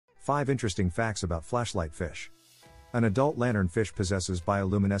5 interesting facts about flashlightfish. An adult lanternfish possesses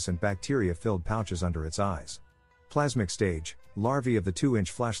bioluminescent bacteria-filled pouches under its eyes. Plasmic stage, larvae of the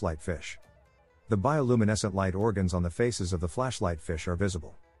 2-inch flashlightfish. The bioluminescent light organs on the faces of the flashlightfish are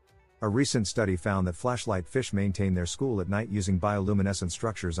visible. A recent study found that flashlightfish maintain their school at night using bioluminescent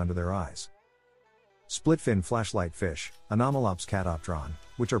structures under their eyes. Splitfin flashlightfish, Anomalops catoptron,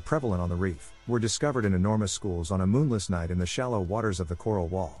 which are prevalent on the reef, were discovered in enormous schools on a moonless night in the shallow waters of the coral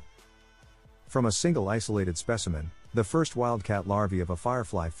wall. From a single isolated specimen, the first wildcat larvae of a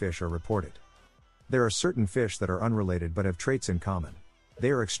firefly fish are reported. There are certain fish that are unrelated but have traits in common.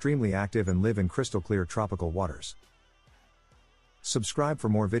 They are extremely active and live in crystal clear tropical waters. Subscribe for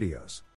more videos.